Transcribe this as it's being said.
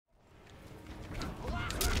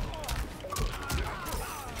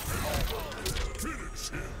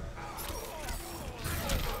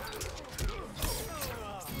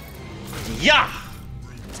Yeah!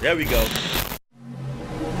 There we go.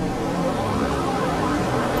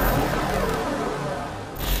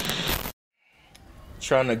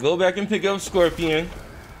 Trying to go back and pick up Scorpion.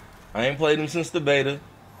 I ain't played him since the beta.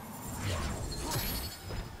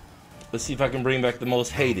 Let's see if I can bring back the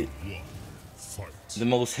most hated. The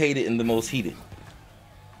most hated and the most heated.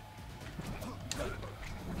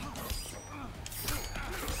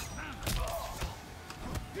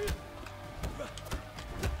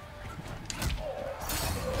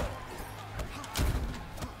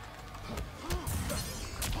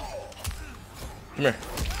 Come here.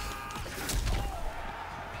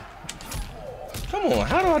 Come on,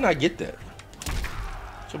 how do I not get that?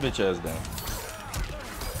 Put your bitch ass down.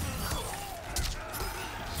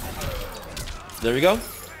 There we go.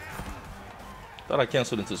 Thought I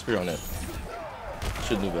canceled into spear on that.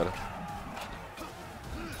 Should do better.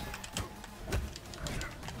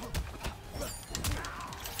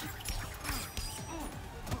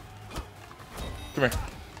 Come here.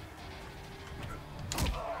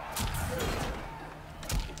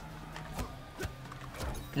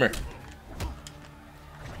 Come here.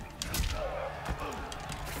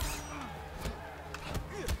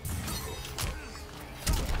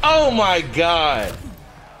 Oh my God.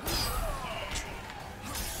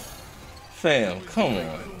 Fam, come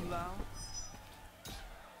on.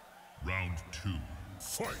 Round 2,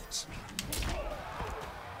 fight.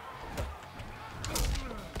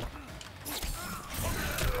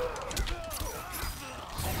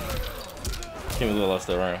 Can't believe I lost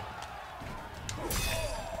that round.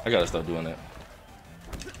 I gotta stop doing that.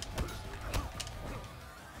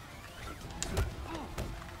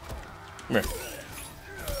 Come here.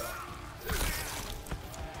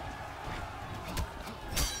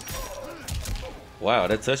 Wow,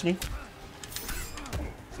 that touched me?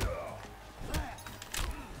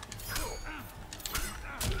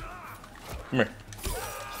 Come here.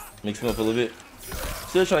 Mix him up a little bit.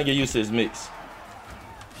 Still trying to get used to his mix.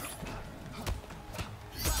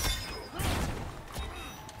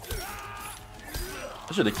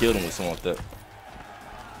 I should have killed him with something like that.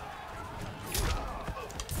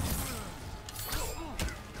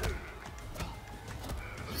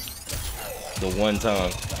 The one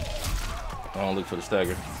time. I don't look for the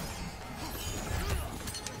stagger.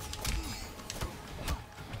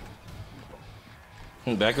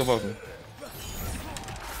 Back up off me.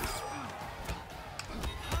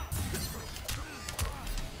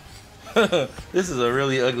 This is a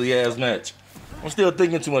really ugly ass match. I'm still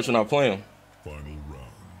thinking too much when I play him. Final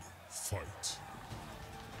round, fight.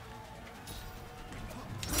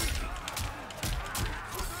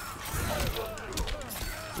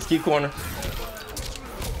 Just keep corner.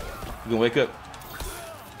 You gonna wake up?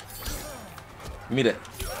 Give me that.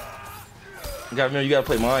 You gotta remember, you gotta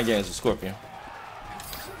play mind games with Scorpion.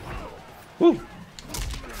 Woo!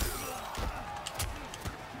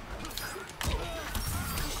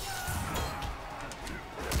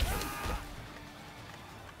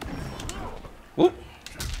 Whoop!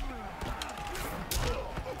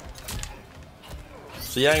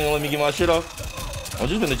 So y'all ain't gonna let me get my shit off? I'm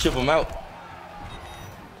just gonna chip him out.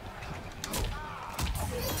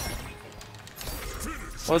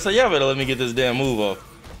 Well, so y'all better let me get this damn move off.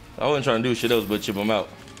 I wasn't trying to do shit else but chip him out.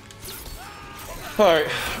 Alright.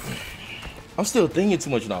 I'm still thinking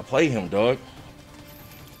too much when I play him, dog.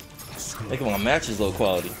 Making my matches low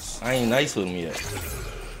quality. I ain't nice with him yet.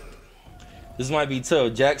 This might be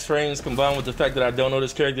tough. Jack's frames combined with the fact that I don't know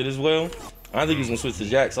this character as well. I don't think he's gonna switch to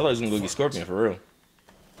Jax. I thought he was gonna go get Scorpion for real.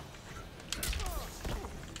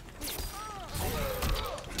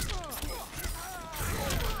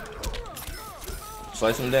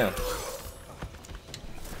 Slice him down.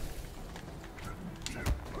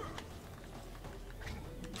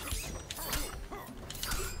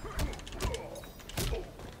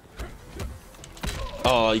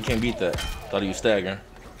 Oh, you can't beat that. Thought he was staggering.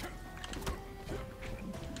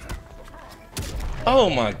 Oh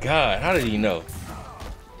my God, how did he know?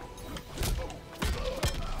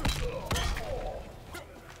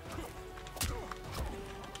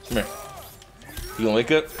 Come here. You gonna wake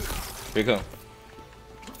up? Here you come.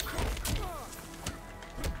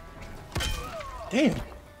 Damn.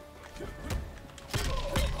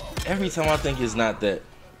 Every time I think it's not that.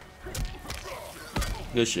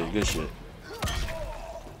 Good shit, good shit.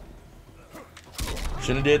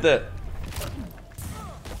 Shouldn't have did that.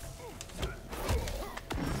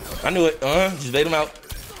 I knew it. Just bait him out.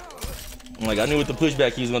 Like, I knew with the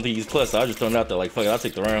pushback he was gonna think he's plus, so I just thrown it out there like, fuck it, I'll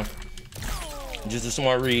take the round. Just a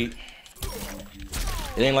smart read.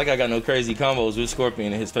 It ain't like I got no crazy combos with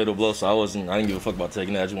Scorpion and his fatal blow, so I didn't give a fuck about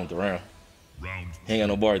taking that. I just want the round. He ain't got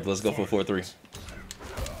no bar. Let's go for 4-3.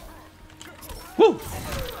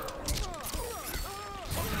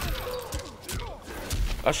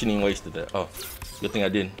 I shouldn't even wasted that. Oh, good thing I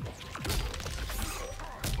didn't.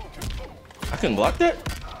 I couldn't block that?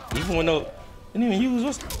 Even when no, didn't even use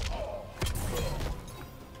what's...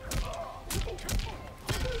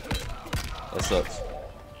 That sucks.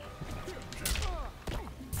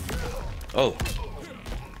 Oh.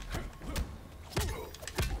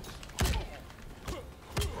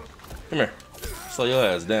 Come here. Slow your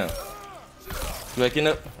ass down. You waking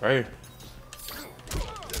up? Right here.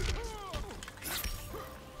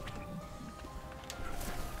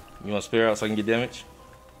 You want to spare out so I can get damage?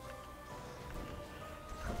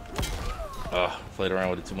 Ah, played around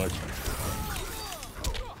with it too much.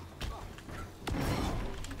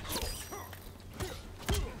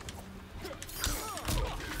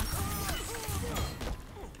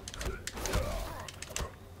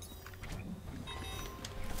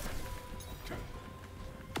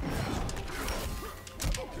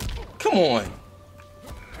 Come on.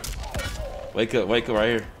 Wake up right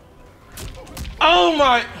here. Oh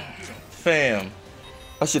my, fam.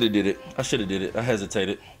 I should have did it. I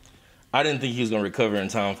hesitated. I didn't think he was gonna recover in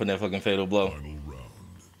time for that fucking fatal blow. Final round.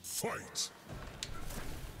 Fight.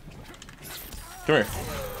 Come here.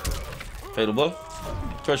 Fatal blow.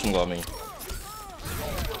 Crushing blow, I mean.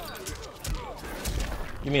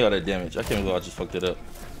 Give me all that damage. I can't believe I just fucked it up.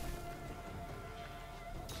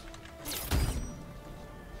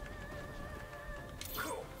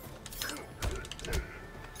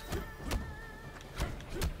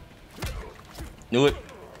 Knew it.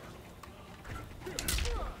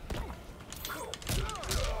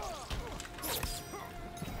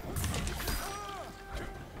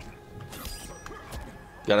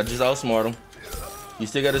 Gotta just outsmart him. You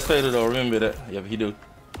still got his fatal though, remember that. Yep, he do.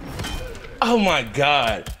 Oh my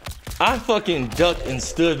god. I fucking ducked and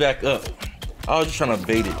stood back up. I was just trying to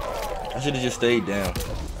bait it. I should have just stayed down.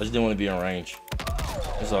 I just didn't want to be in range.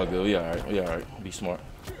 It's all good. We alright. Be smart.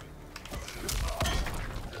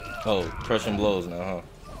 Oh, crushing blows now, huh?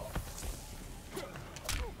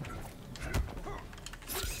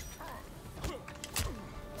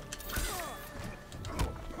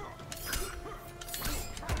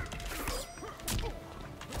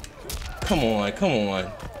 Come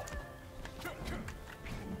on.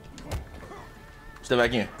 Step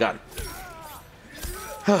back in. Got it.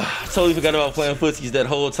 Totally forgot about playing footsies that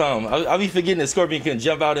whole time. I be forgetting that Scorpion can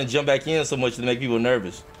jump out and jump back in so much to make people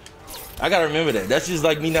nervous. I gotta remember that. That's just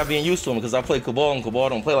like me not being used to him because I play Cabal and Cabal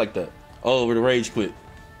don't play like that. Oh, with the rage quit.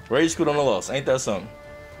 Rage quit on the loss. Ain't that something?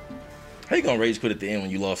 How you gonna rage quit at the end when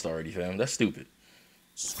you lost already, fam? That's stupid.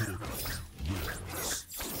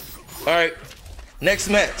 Alright. Next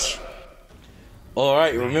match.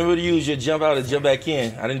 Alright, remember to use your jump out and jump back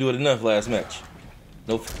in. I didn't do it enough last match.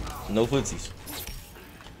 No footsies.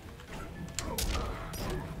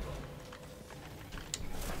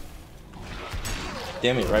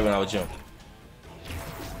 Damn it, right when I would jump.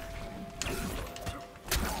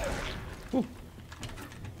 Whew.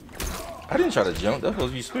 I didn't try to jump, that's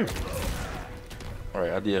supposed to be spirit.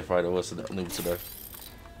 Alright, I did fight a what's the noob today.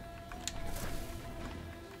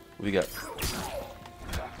 What we got?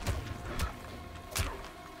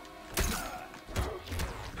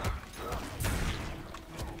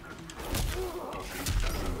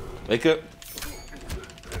 Wake up.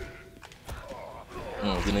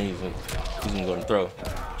 Then he's gonna go and throw.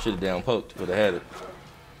 Should have down poked, would have had it.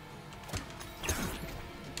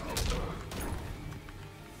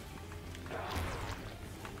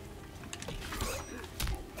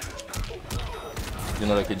 You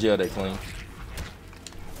know they could jail that clean.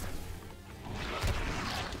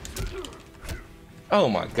 Oh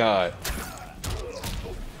my god.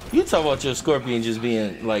 You talk about your Scorpion just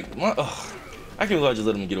being like, I can't believe I just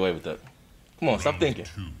let him get away with that. Come on, stop thinking.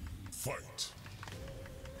 Fight.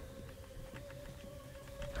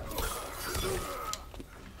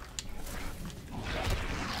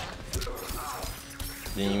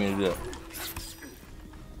 Didn't even do that.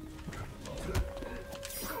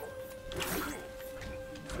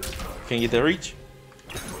 Can't get that reach?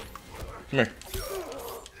 Come here.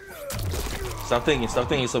 Stop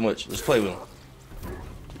thinking so much. Let's play with him.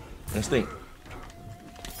 Let's think.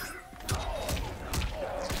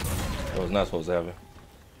 I was not supposed to have it.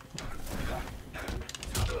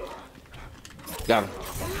 Got him.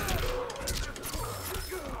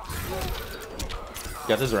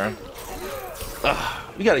 Got this round.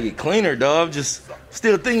 We gotta get cleaner, dog. Just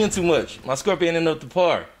still thinking too much. My Scorpion ended up to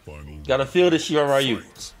par. Gotta feel the Shirai Ryu.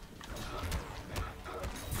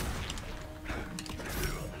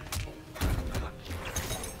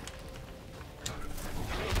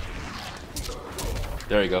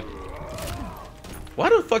 There you go. Why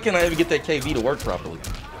the fuck can't I ever get that KV to work properly?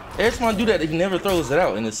 Every time I do that, he never throws it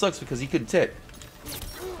out, and it sucks because he couldn't tech.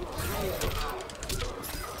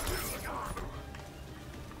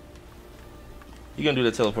 You gonna do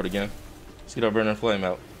that teleport again? Let's get our burning flame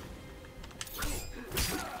out.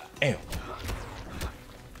 Damn.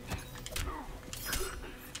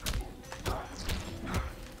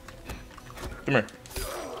 Come here.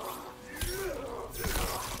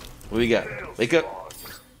 What we got? Wake up.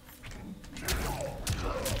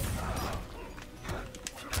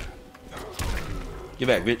 Get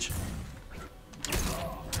back, bitch.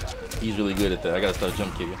 He's really good at that. I gotta start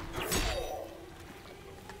jump kicking.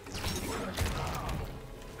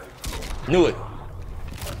 Knew it.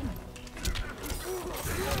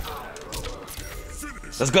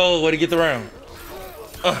 Let's go. Way to get the round.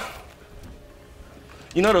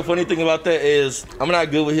 You know the funny thing about that is I'm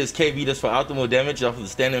not good with his KB just for optimal damage off of the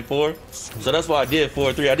standing 4. So that's why I did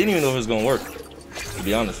 4-3. I didn't even know if it was gonna work, to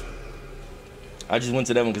be honest. I just went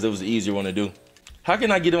to that one because it was the easier one to do. How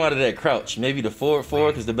can I get him out of that crouch? Maybe the 4-4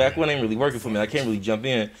 because the back one ain't really working for me. I can't really jump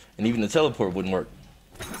in, and even the teleport wouldn't work.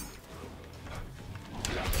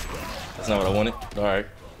 That's not what I wanted. All right.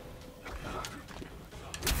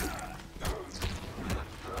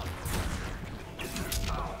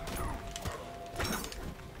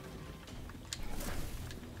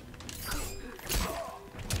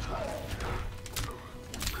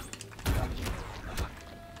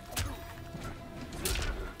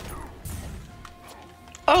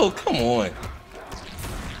 Oh, come on.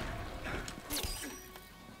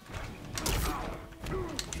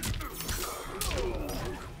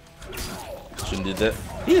 Shouldn't did that.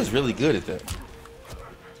 He is really good at that.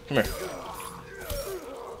 Come here.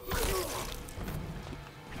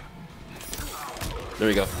 There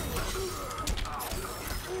we go.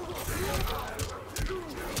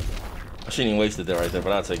 I shouldn't even wasted that right there,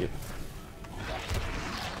 but I'll take it.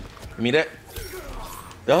 Give me that.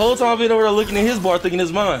 The whole time I've been over there looking at his bar, thinking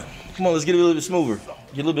it's mine. Come on, let's get it a little bit smoother.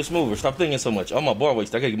 Get a little bit smoother. Stop thinking so much. Oh, my bar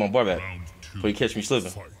wasted. I gotta get my bar back before you catch me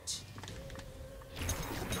slipping.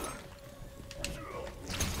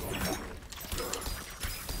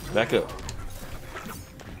 Back up.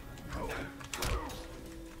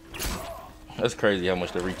 That's crazy how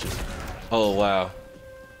much that reaches. Oh, wow.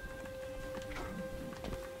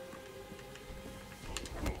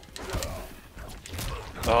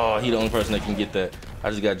 Oh, he the only person that can get that. I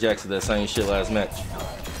just got Jax at that same shit last match.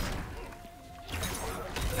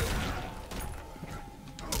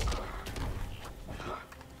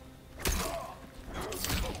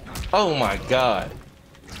 Oh my god.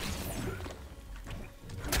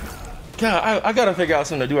 God, I gotta figure out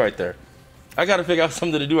something to do right there. I gotta figure out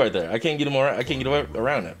something to do right there. I can't get him around. I can't get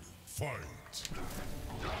around that.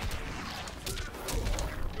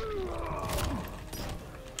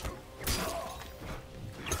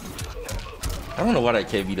 I don't know why that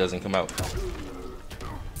KB doesn't come out.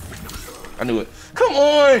 I knew it. Come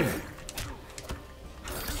on!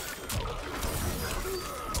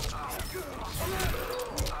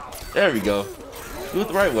 There we go. Do it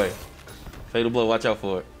the right way. Fatal blow, watch out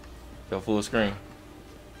for it. Go full screen.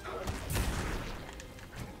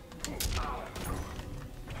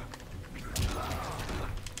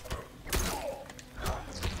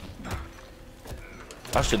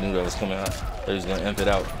 I should have knew that was coming out. That he was gonna imp it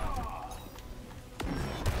out.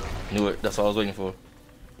 Knew it. That's all I was waiting for.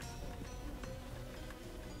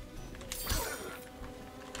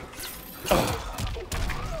 Oh.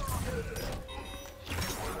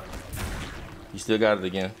 You still got it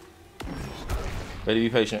again. Better be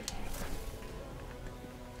patient.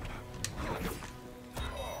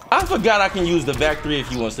 I forgot I can use the back 3 if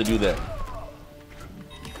he wants to do that.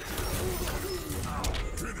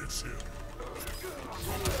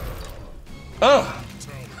 Oh.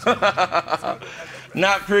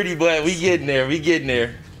 Not pretty, but we getting there. We getting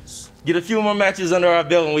there. Get a few more matches under our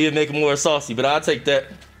belt and we'll make them more saucy, but I'll take that.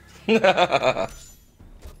 Round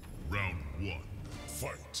 1,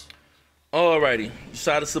 fight. Alrighty.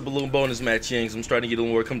 Decided to slip a little bonus match in because I'm starting to get a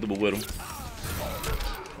little more comfortable with him.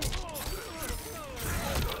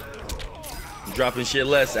 I'm dropping shit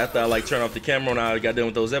less after I like turn off the camera when I got done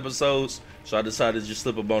with those episodes, so I decided to just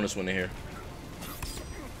slip a bonus one in here.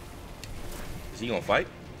 Is he gonna fight?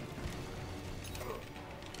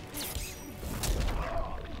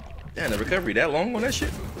 Damn, the recovery that long on that shit?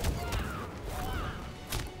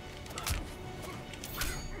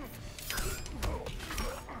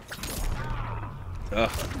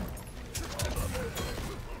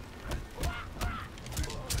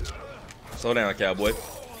 Slow down, cowboy.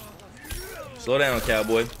 Slow down,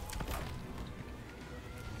 cowboy.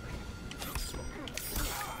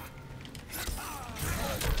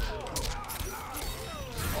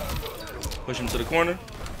 Push him to the corner.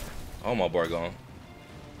 Oh, my bar gone.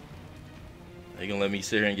 Are you gonna let me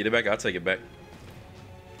sit here and get it back? I'll take it back.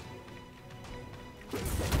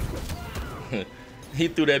 He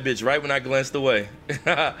threw that bitch right when I glanced away.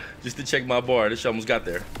 Just to check my bar. This shit almost got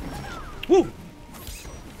there. Woo!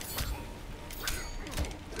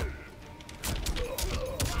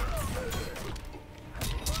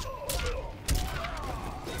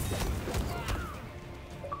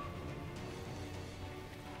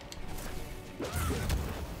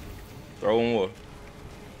 Throw one more.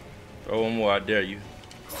 Throw one more, I dare you.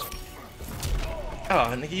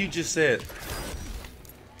 Oh, nigga, you just said.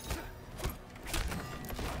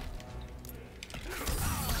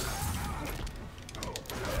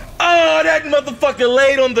 Oh, that motherfucker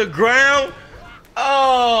laid on the ground.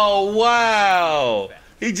 Oh, wow.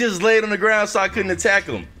 He just laid on the ground so I couldn't attack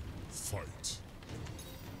him. Fight.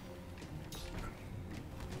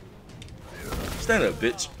 Stand up,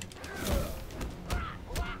 bitch.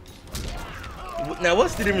 Now,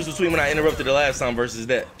 what's the difference between when I interrupted the last time versus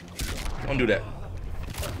that? Don't do that.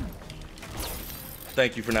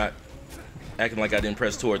 Thank you for not acting like I didn't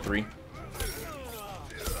press 2 or 3.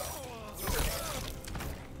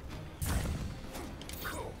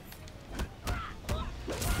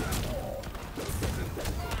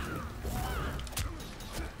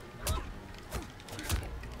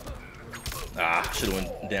 Ah, should have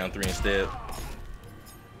went down 3 instead.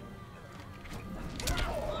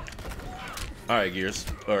 All right, Gears,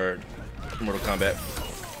 or Mortal Kombat.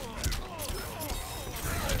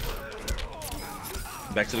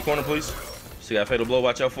 Back to the corner, please. So you got Fatal Blow,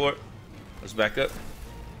 watch out for it. Let's back up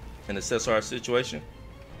and assess our situation.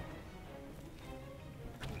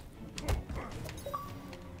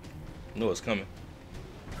 Know it's coming.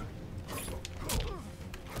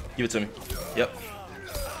 Give it to me. Yep.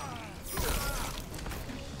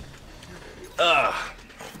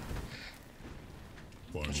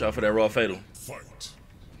 Watch out for that raw fatal. Fight.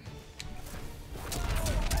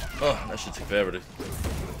 Oh, that shit took forever to.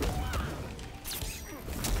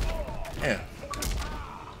 Damn.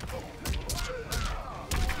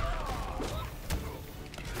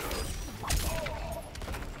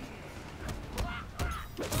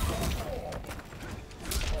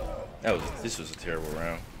 This was a terrible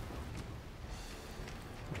round.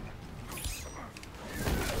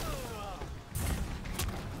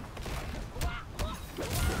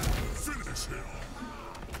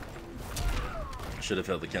 Should have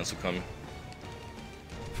felt the cancel coming.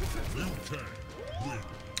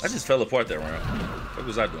 I just fell apart that round. What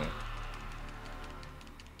was I doing?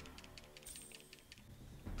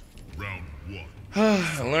 Round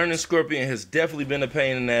 1. Learning Scorpion has definitely been a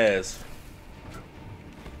pain in the ass.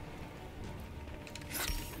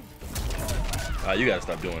 You gotta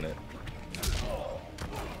stop doing that.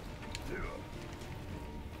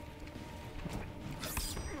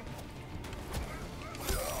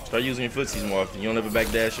 Start using your footsies more often. You don't ever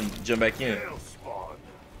backdash and jump back in.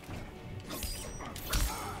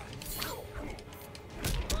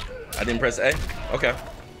 I didn't press A? Okay.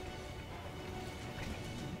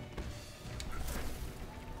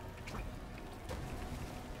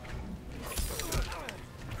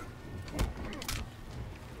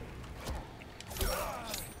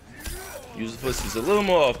 Use the footsies a little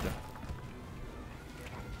more often.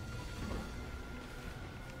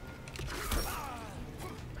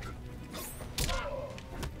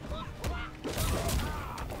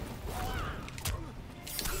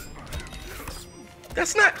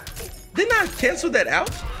 That's not. Didn't I cancel that out?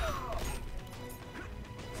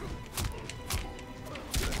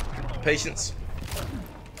 Patience.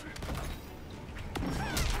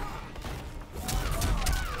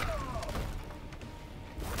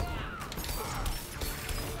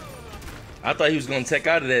 I thought he was gonna tech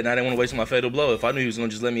out of that, and I didn't want to waste my fatal blow. If I knew he was gonna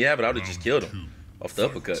just let me have it, I would have just killed him off the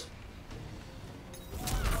uppercut.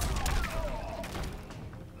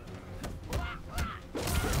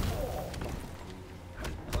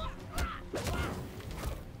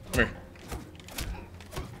 Come here.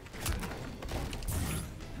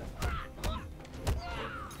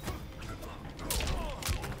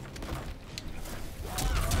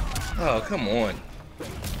 Oh, come on.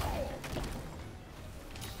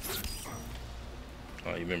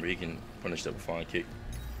 Oh, you remember he can punish that with flying kick.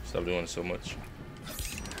 Stop doing it so much.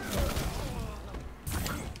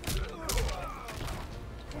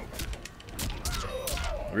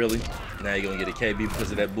 Really? Now you're gonna get a KB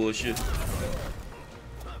because of that bullshit?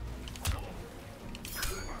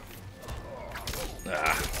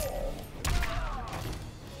 Ah.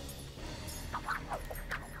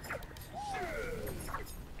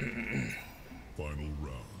 Final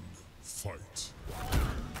round. Fight.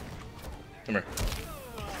 Come here.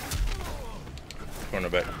 Corner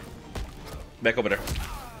back. Back over there.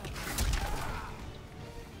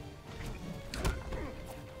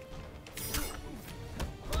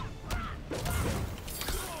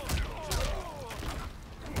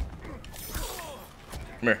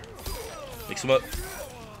 Mix him up.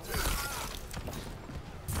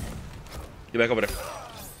 Get back over there.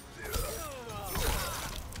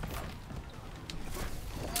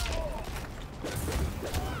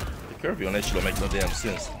 The curvy on that shit don't make no damn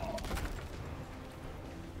sense.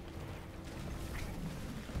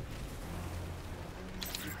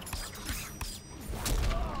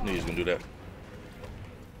 Knew he was gonna do that.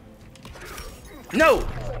 No!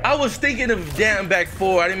 I was thinking of down back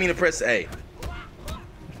 4. I didn't mean to press A.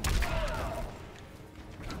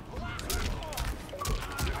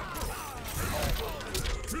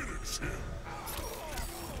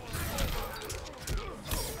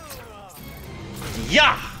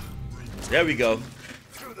 Yeah! There we go.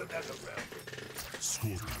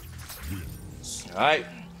 Alright.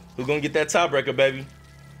 Who gonna get that tiebreaker, baby?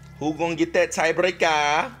 Who gonna get that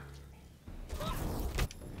tiebreaker?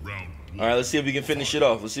 Alright, let's see if we can finish it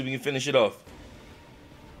off. Let's see if we can finish it off.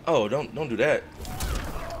 Oh, don't do that.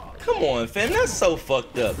 Come on, fam. That's so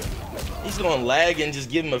fucked up. He's gonna lag and just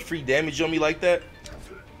give him a free damage on me like that.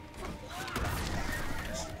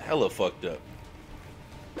 It's hella fucked up.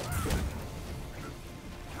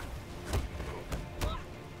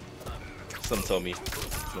 Something told me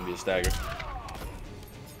it's gonna be a stagger.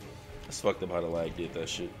 That's fucked up how the lag did that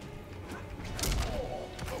shit.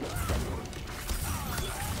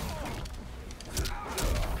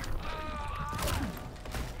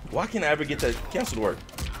 Why can't I ever get that cancel to work?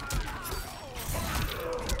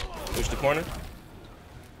 Push the corner.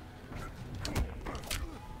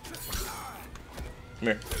 Come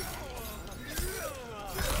here.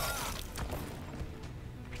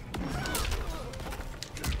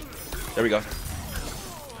 There we go.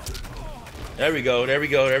 There we go. There we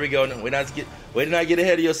go. There we go. Wait to not get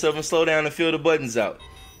ahead of yourself and slow down and feel the buttons out.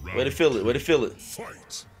 Way to feel it. Way to feel it.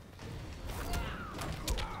 Fight.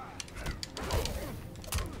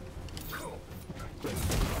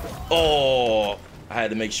 Oh, I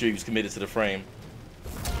had to make sure he was committed to the frame.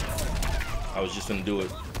 I was just gonna do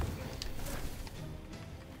it.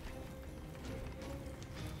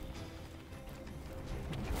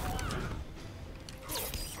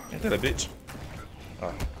 Ain't that a bitch?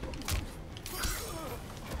 Oh.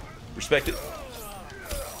 Respect it.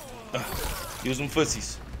 Use them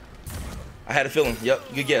footsies. I had a feeling.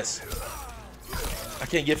 Yep, good guess. I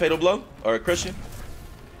can't get fatal blow or crush you.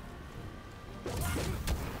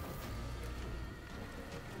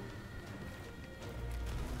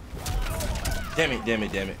 Damn it, damn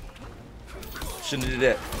it, damn it. Shouldn't have did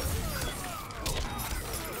that.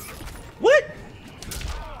 What?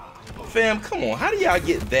 Fam, come on. How do y'all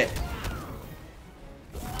get that?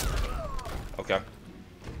 Okay.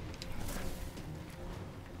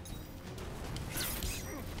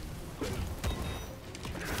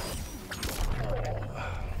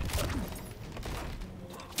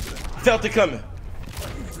 Felt it coming.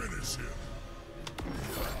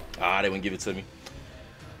 Ah, they wouldn't give it to me.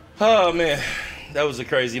 Oh man, that was a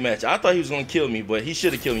crazy match. I thought he was gonna kill me, but he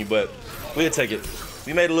should have killed me, but we'll take it.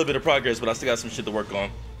 We made a little bit of progress, but I still got some shit to work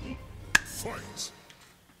on. Fight.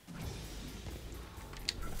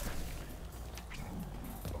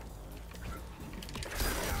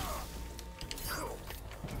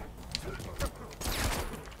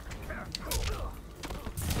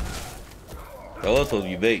 I was supposed to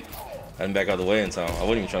be bait. I didn't back out the way in time. I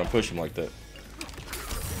wasn't even trying to push him like that.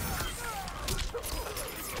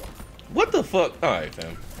 What the fuck? Alright,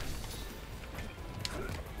 fam.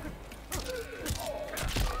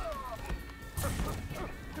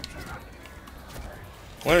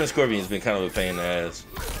 Learning Scorpion's been kind of a pain in the ass.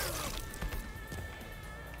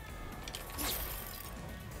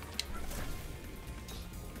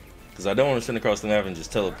 Because I don't want to send across the map and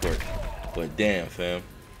just teleport. But damn, fam.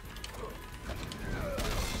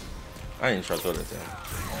 I ain't try to throw that down.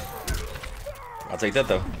 I'll take that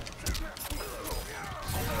though.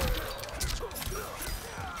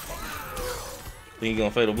 Think you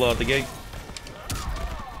gonna fatal blow out the gate?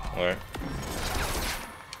 Alright.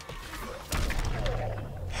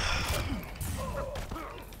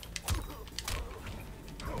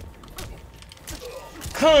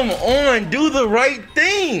 Come on, do the right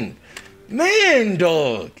thing. Man,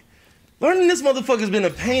 dog. Learning this motherfucker's been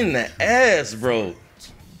a pain in the ass, bro.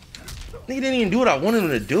 Nigga didn't even do what I wanted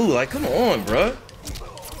him to do. Like, come on, bro.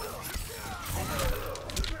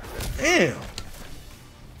 Damn.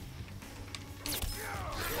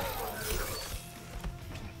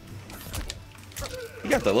 You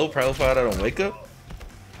got the low profile that don't wake up?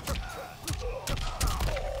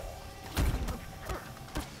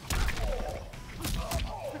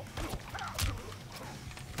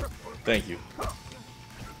 Thank you.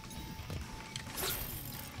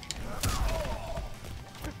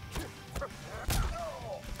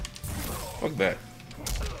 Fuck back.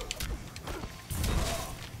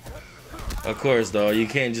 Of course, though, you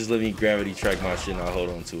can't just let me gravity track my shit and I'll hold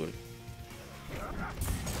on to it.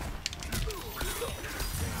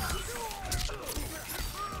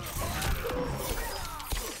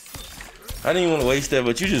 I didn't even want to waste that,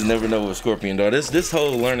 but you just never know with Scorpion, dog. This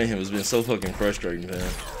whole learning him has been so fucking frustrating,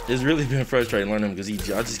 man. It's really been frustrating learning him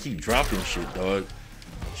because I just keep dropping shit, dog.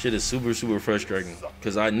 Shit is super, super frustrating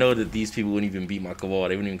because I know that these people wouldn't even beat my Cabal.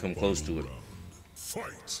 They wouldn't even come close to it.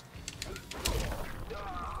 Fight.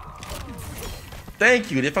 Thank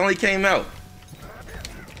you. They finally came out.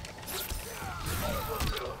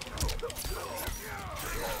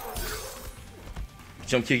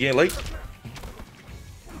 Jump kick in late.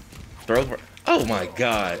 Throw. Oh my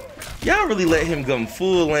god. Y'all really let him come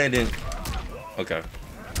full landing. Okay.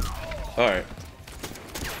 Alright.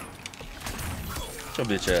 Shut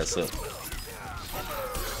your bitch ass up.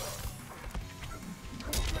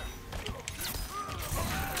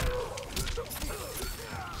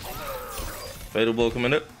 Fatal blow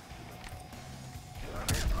coming up.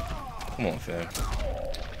 Come on, fam.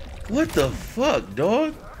 What the fuck,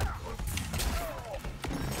 dog?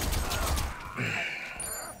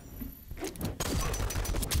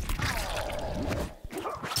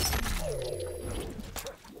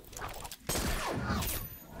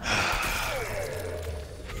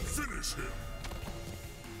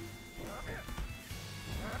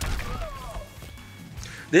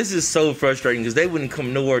 This is so frustrating because they wouldn't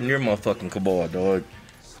come nowhere near my fucking Cabal, dog.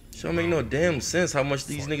 It don't make no damn sense how much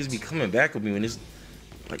these niggas be coming back with me when it's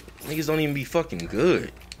like niggas don't even be fucking good.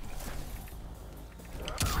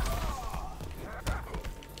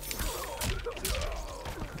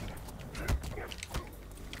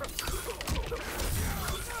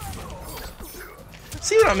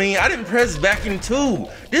 See what I mean? I didn't press back in 2.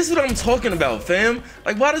 This is what I'm talking about, fam.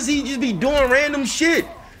 Like, why does he just be doing random shit?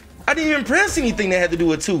 I didn't even press anything that had to do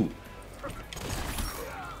with 2.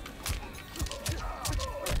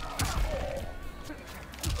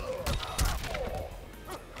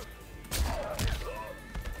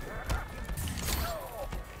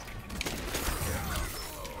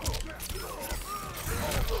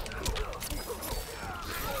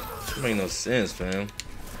 That make no sense, fam.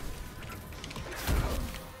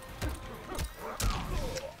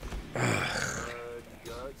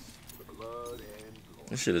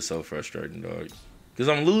 This shit is so frustrating, dog. Because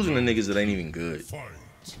I'm losing to niggas that ain't even good. Fight.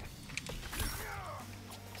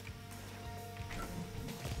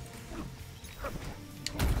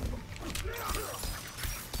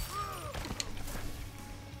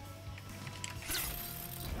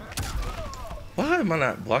 Why am I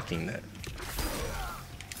not blocking that?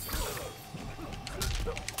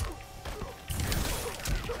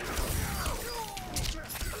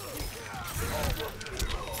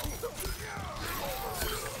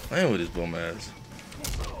 I ain't with his bum ass.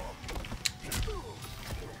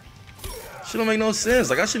 Shit don't make no sense.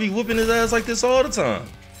 Like, I should be whooping his ass like this all the time.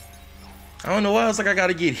 I don't know why. It's like I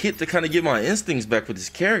gotta get hit to kind of get my instincts back with this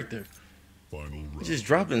character. He's just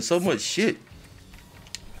dropping so much shit.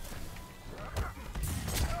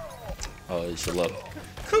 Oh, it's your luck.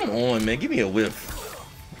 Come on, man. Give me a whiff.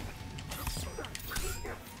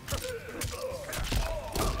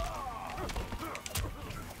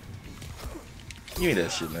 Give me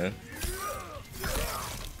that shit, man.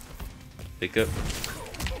 Pick up.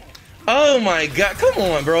 Oh my god. Come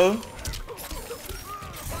on, bro.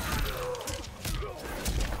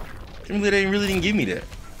 They really didn't give me that.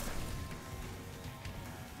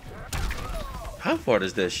 How far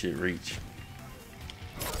does that shit reach?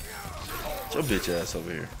 Get your bitch ass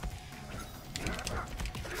over here.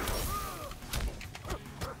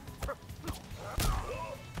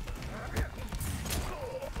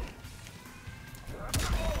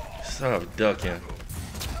 Stop ducking.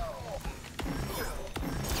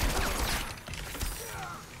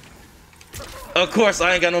 Of course,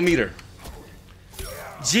 I ain't got no meter.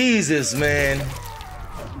 Jesus, man.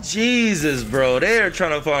 Jesus, bro. They're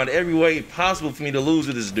trying to find every way possible for me to lose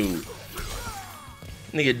with this dude.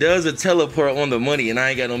 Nigga does a teleport on the money and I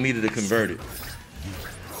ain't got no meter to convert it.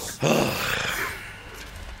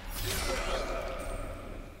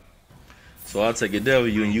 So I'll take a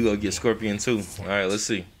W and you go get Scorpion too. Alright, let's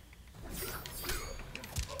see.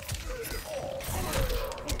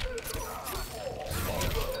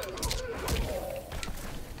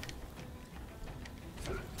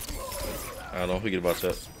 Don't forget about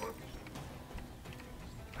that.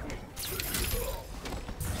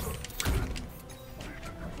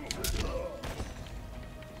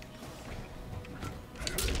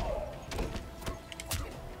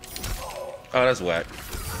 Oh, that's whack.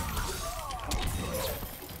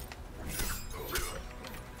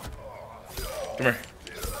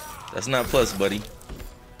 That's not plus, buddy.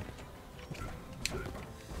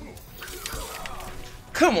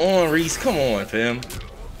 Come on, Reese. Come on, fam.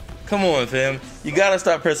 Come on, fam. You gotta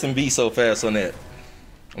stop pressing B so fast on that.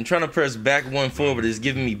 I'm trying to press back 1 forward, but it's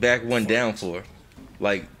giving me back 1 down 4.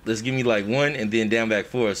 Like, let's give me like 1 and then down back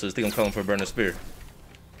 4. So I think I'm calling for a burner spear.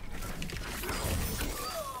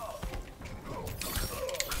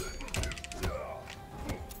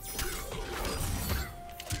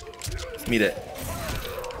 Give me that.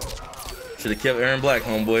 Should have kept Aaron Black,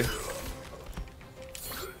 homeboy.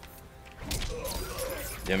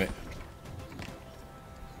 Damn it.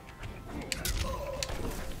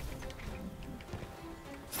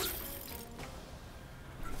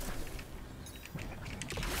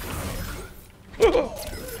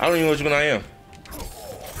 I don't even know which one I am.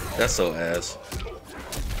 That's so ass.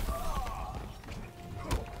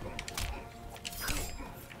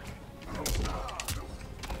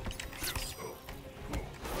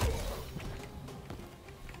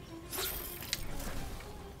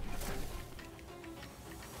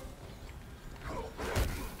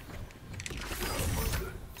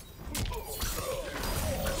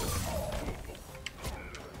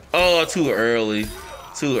 Oh, too early.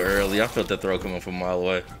 Too early. I felt that throw coming from a mile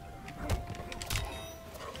away.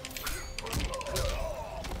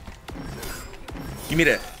 Give me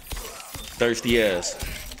that. Thirsty ass.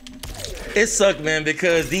 It sucked, man,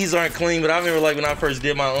 because these aren't clean, but I remember like when I first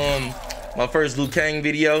did my first Liu Kang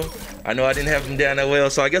video, I know I didn't have them down that well,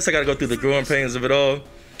 so I guess I gotta go through the growing pains of it all.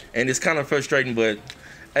 And it's kind of frustrating, but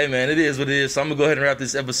hey man, it is what it is. So I'm gonna go ahead and wrap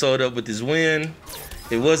this episode up with this win.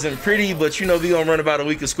 It wasn't pretty, but you know we gonna run about a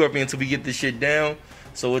week of Scorpion until we get this shit down.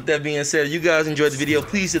 So with that being said, if you guys enjoyed the video,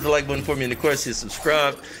 please hit the like button for me, and of course hit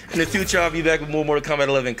subscribe. In the future, I'll be back with more Mortal Kombat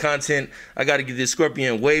 11 content. I gotta get this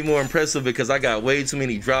Scorpion way more impressive because I got way too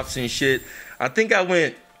many drops and shit. I think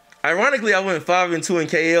ironically, I went 5-2 in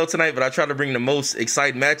KL tonight, but I tried to bring the most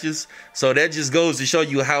exciting matches. So that just goes to show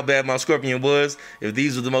you how bad my Scorpion was if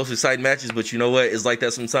these were the most exciting matches. But you know what? It's like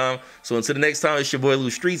that sometime. So until the next time, it's your boy Lou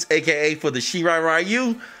Streets, aka for the Shirai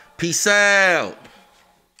Ryu. Peace out.